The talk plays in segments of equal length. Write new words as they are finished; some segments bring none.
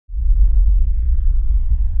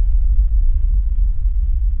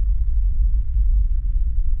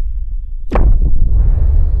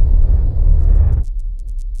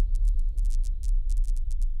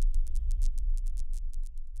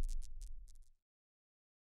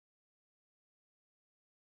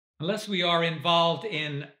Unless we are involved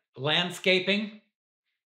in landscaping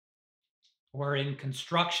or in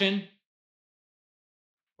construction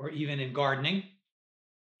or even in gardening,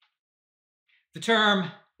 the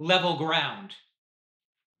term level ground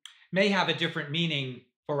may have a different meaning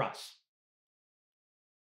for us.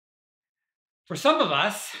 For some of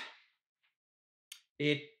us,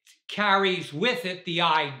 it carries with it the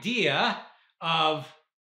idea of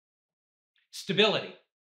stability,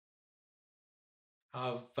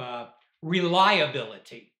 of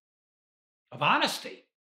reliability, of honesty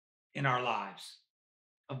in our lives,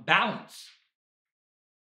 of balance,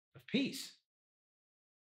 of peace,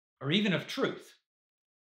 or even of truth.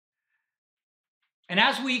 And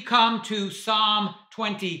as we come to Psalm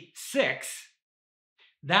 26,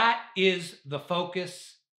 that is the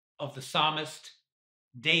focus of the psalmist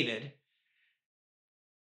David.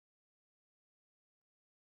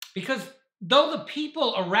 Because though the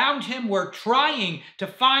people around him were trying to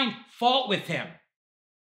find fault with him,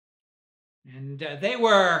 and they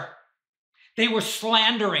were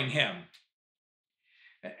slandering him,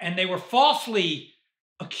 and they were falsely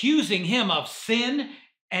accusing him of sin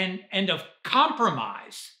and of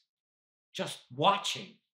compromise, just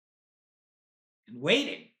watching and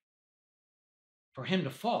waiting for him to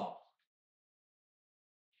fall.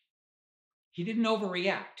 He didn't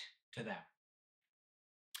overreact to them.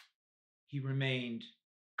 He remained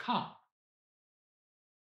calm.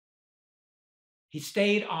 He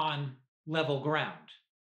stayed on level ground,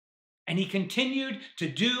 and he continued to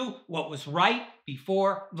do what was right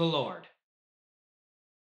before the Lord.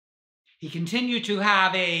 He continued to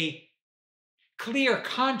have a clear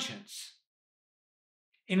conscience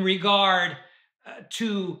in regard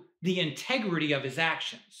to the integrity of his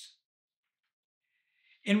actions,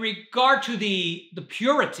 in regard to the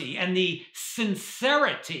purity and the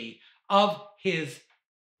sincerity of his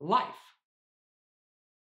life.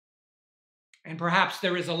 And perhaps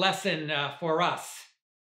there is a lesson for us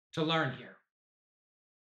to learn here.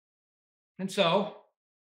 And so,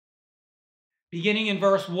 beginning in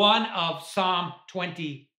verse 1 of Psalm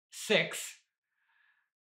 26,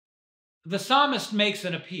 the psalmist makes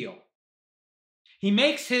an appeal. He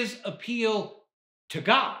makes his appeal to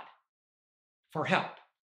God for help.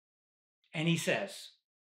 And he says,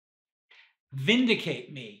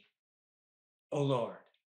 "Vindicate me, O Lord."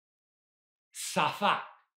 Saphat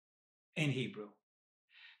in Hebrew.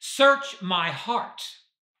 "Search my heart.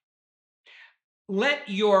 Let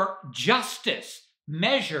your justice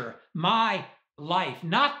measure my life,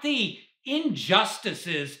 not the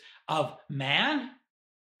injustices of man.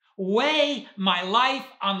 Weigh my life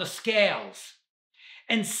on the scales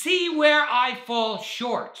and see where I fall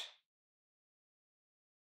short.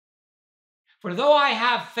 For though I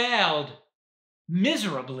have failed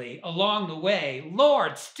miserably along the way,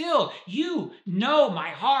 Lord, still you know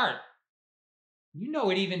my heart. You know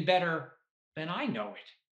it even better than I know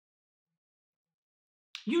it.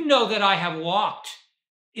 You know that I have walked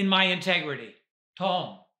in my integrity,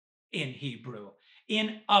 tom in Hebrew,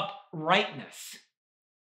 in uprightness.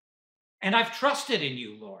 And I've trusted in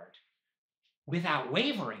you, Lord, without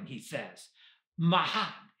wavering," he says,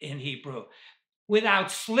 mahan in Hebrew,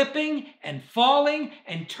 "without slipping and falling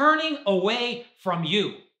and turning away from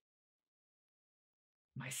you.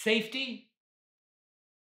 My safety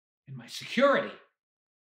and my security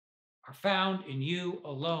are found in you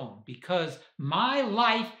alone, because my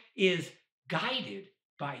life is guided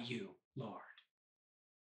by you, Lord.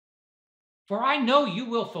 For I know you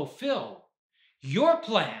will fulfill your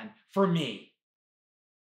plan for me,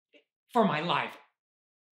 for my life.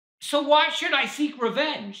 So why should I seek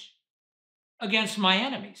revenge against my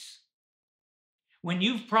enemies when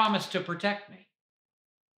you've promised to protect me?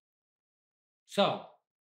 So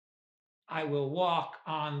I will walk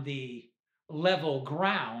on the level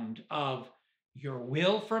ground of your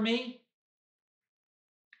will for me,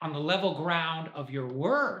 on the level ground of your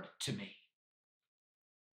word to me.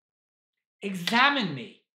 Examine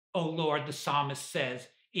me, O Lord," the psalmist says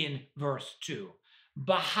in verse 2.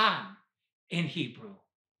 Bahan in Hebrew.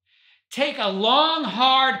 "Take a long,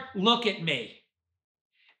 hard look at me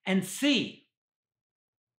and see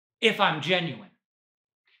if I'm genuine.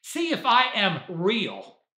 See if I am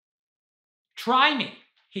real. Try me,"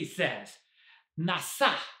 he says.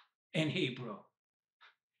 Nasah in Hebrew.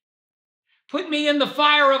 "Put me in the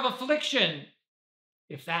fire of affliction,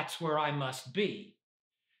 if that's where I must be.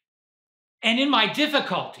 And in my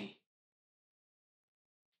difficulty,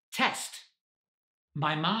 test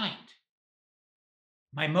my mind,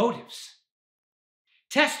 my motives.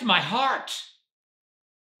 Test my heart,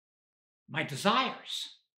 my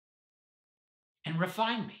desires, and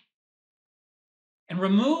refine me. And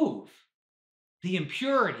remove the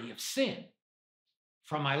impurity of sin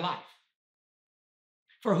from my life.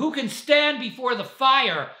 For who can stand before the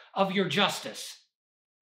fire of your justice?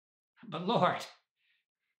 But Lord,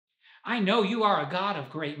 I know you are a God of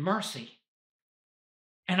great mercy.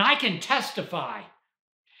 And I can testify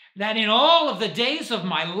that in all of the days of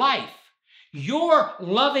my life, your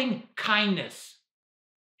loving kindness,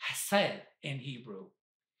 hesed in Hebrew,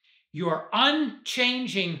 your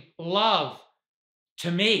unchanging love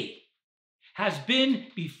to me has been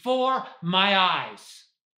before my eyes.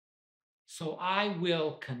 So I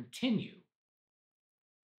will continue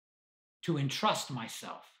to entrust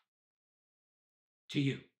myself to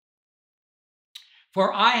you.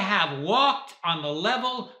 For I have walked on the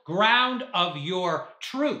level ground of your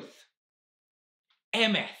truth,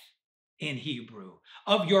 emeth in Hebrew,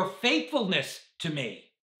 of your faithfulness to me.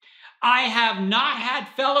 I have not had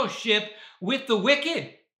fellowship with the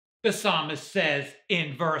wicked, the psalmist says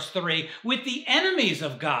in verse 3, with the enemies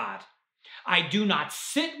of God. I do not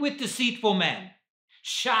sit with deceitful men,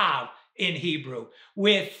 shav in Hebrew,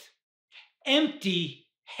 with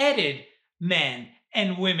empty-headed men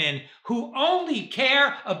and women who only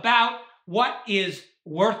care about what is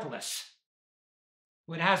worthless,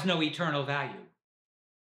 what has no eternal value.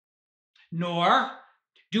 Nor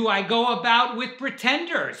do I go about with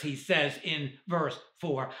pretenders, he says in verse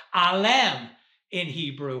 4, alem in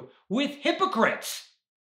Hebrew, with hypocrites,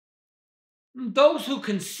 those who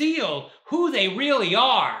conceal who they really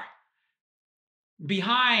are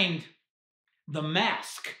behind the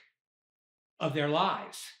mask of their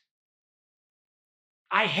lies.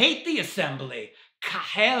 I hate the assembly,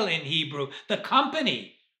 kahel in Hebrew, the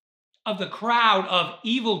company of the crowd of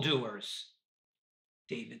evildoers.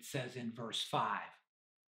 David says in verse 5,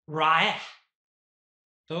 Ra'eh,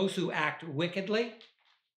 those who act wickedly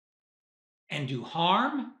and do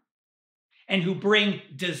harm and who bring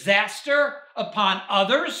disaster upon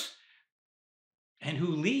others and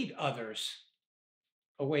who lead others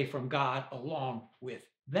away from God along with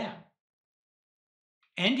them.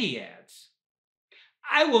 And he adds,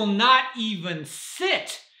 I will not even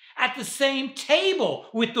sit at the same table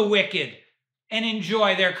with the wicked and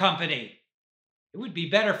enjoy their company. It would be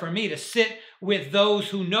better for me to sit with those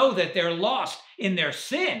who know that they're lost in their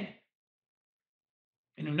sin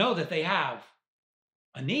and who know that they have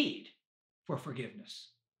a need for forgiveness.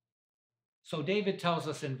 So David tells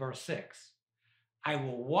us in verse 6, I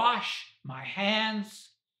will wash my hands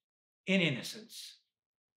in innocence.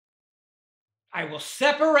 I will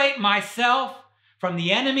separate myself from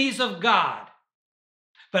the enemies of God,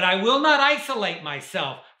 but I will not isolate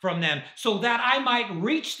myself from them so that I might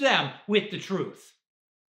reach them with the truth.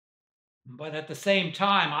 But at the same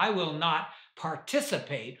time, I will not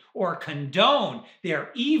participate or condone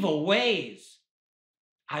their evil ways.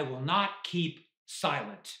 I will not keep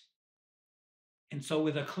silent. And so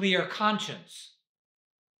with a clear conscience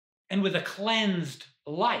and with a cleansed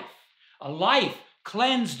life, a life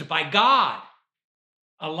cleansed by God,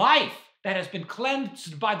 a life that has been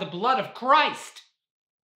cleansed by the blood of Christ,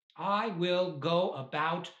 I will go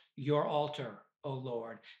about your altar, O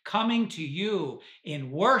Lord, coming to you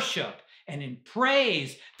in worship and in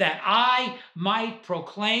praise, that I might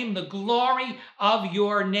proclaim the glory of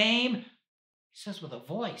your name. He says with a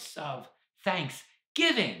voice of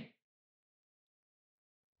thanksgiving.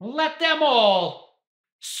 Let them all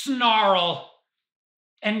snarl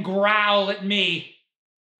and growl at me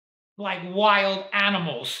like wild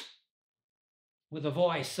animals with a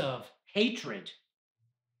voice of hatred.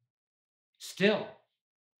 Still,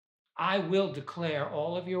 I will declare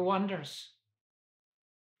all of your wonders.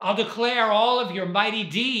 I'll declare all of your mighty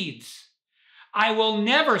deeds. I will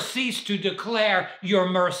never cease to declare your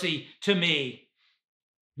mercy to me,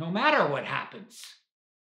 no matter what happens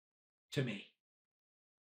to me.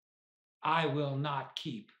 I will not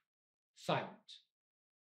keep silent.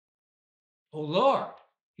 O Lord,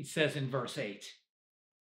 he says in verse 8,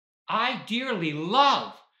 I dearly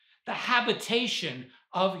love the habitation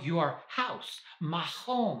of your house,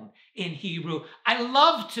 mahom in Hebrew. I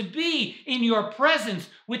love to be in your presence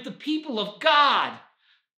with the people of God,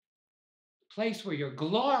 the place where your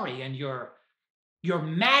glory and your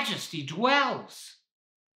majesty dwells.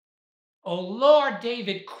 O Lord,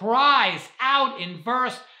 David cries out in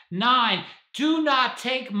verse 9, do not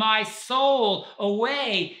take my soul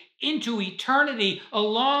away into eternity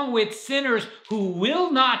along with sinners who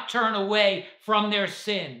will not turn away from their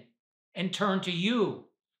sin and turn to you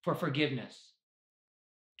for forgiveness.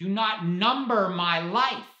 Do not number my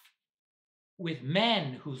life with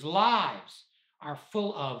men whose lives are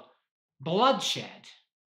full of bloodshed,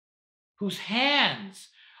 whose hands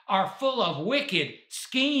are full of wicked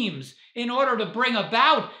schemes in order to bring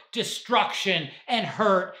about destruction and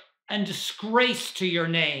hurt and disgrace to your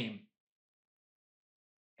name,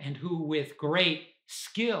 and who with great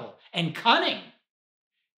skill and cunning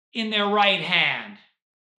in their right hand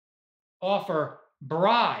offer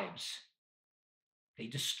bribes. They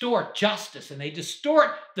distort justice and they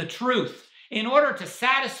distort the truth in order to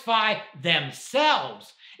satisfy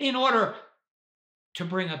themselves, in order to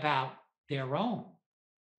bring about their own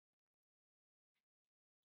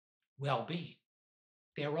well-being,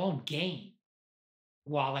 their own gain,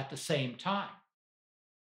 while at the same time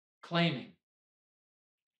claiming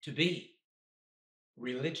to be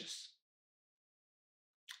religious.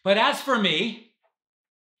 But as for me,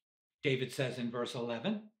 David says in verse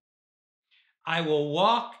 11, I will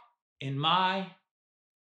walk in my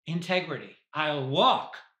integrity. I'll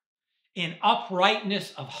walk in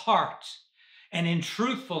uprightness of heart and in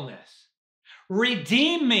truthfulness.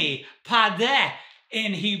 Redeem me, padeh,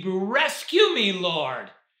 in Hebrew. Rescue me, Lord.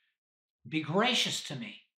 Be gracious to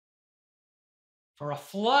me. For a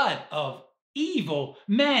flood of evil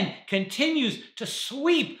men continues to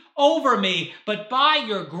sweep over me, but by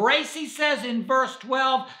your grace, he says in verse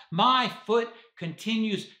 12, my foot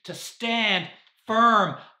continues to stand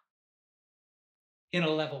firm in a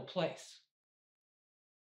level place,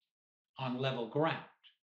 on level ground,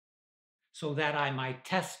 so that I might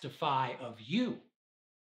testify of you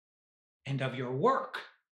and of your work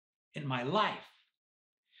in my life.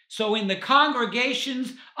 So in the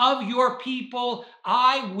congregations of your people,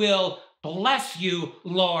 I will bless you,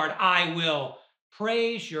 Lord. I will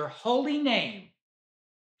praise your holy name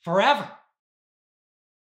forever.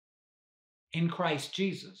 In Christ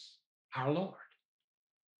Jesus, our Lord.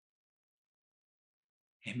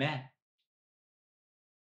 Amen.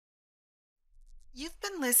 You've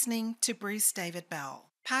been listening to Bruce David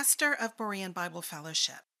Bell, pastor of Berean Bible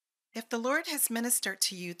Fellowship. If the Lord has ministered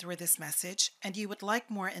to you through this message and you would like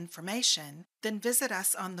more information, then visit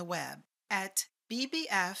us on the web at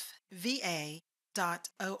bbfva.org.